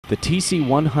The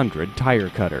TC-100 tire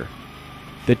cutter.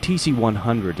 The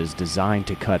TC-100 is designed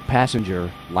to cut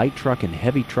passenger, light truck, and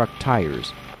heavy truck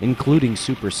tires, including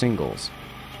super singles.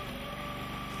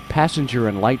 Passenger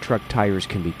and light truck tires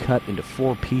can be cut into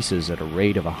 4 pieces at a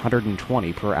rate of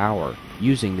 120 per hour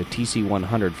using the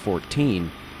TC-100-14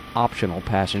 optional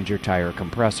passenger tire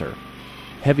compressor.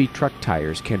 Heavy truck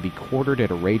tires can be quartered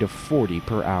at a rate of 40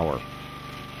 per hour.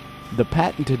 The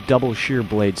patented double shear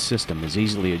blade system is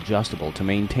easily adjustable to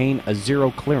maintain a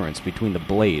zero clearance between the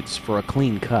blades for a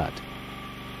clean cut.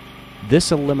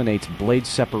 This eliminates blade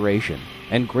separation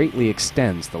and greatly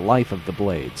extends the life of the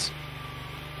blades.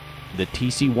 The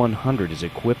TC-100 is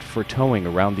equipped for towing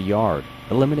around the yard,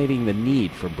 eliminating the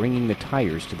need for bringing the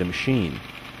tires to the machine.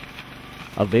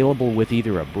 Available with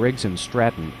either a Briggs &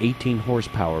 Stratton 18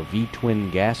 horsepower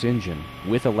V-twin gas engine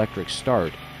with electric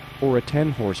start or a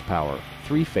 10 horsepower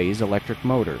 3-phase electric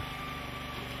motor.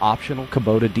 Optional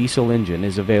Kubota diesel engine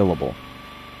is available.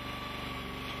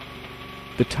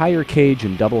 The tire cage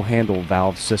and double handle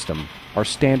valve system are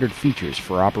standard features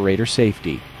for operator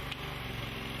safety.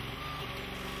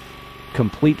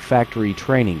 Complete factory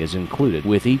training is included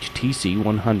with each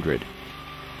TC-100.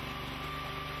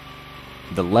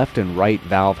 The left and right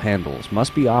valve handles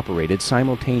must be operated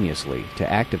simultaneously to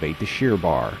activate the shear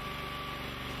bar.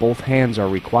 Both hands are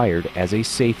required as a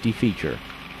safety feature.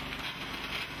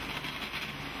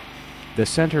 The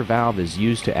center valve is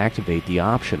used to activate the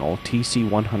optional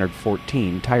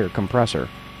TC-100-14 tire compressor.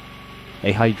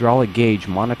 A hydraulic gauge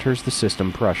monitors the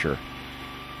system pressure.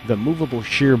 The movable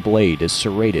shear blade is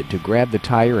serrated to grab the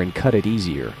tire and cut it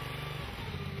easier.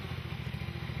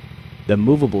 The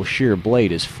movable shear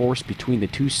blade is forced between the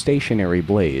 2 stationary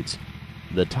blades.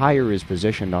 The tire is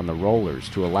positioned on the rollers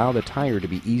to allow the tire to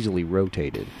be easily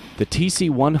rotated. The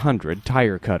TC-100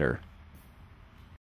 tire cutter.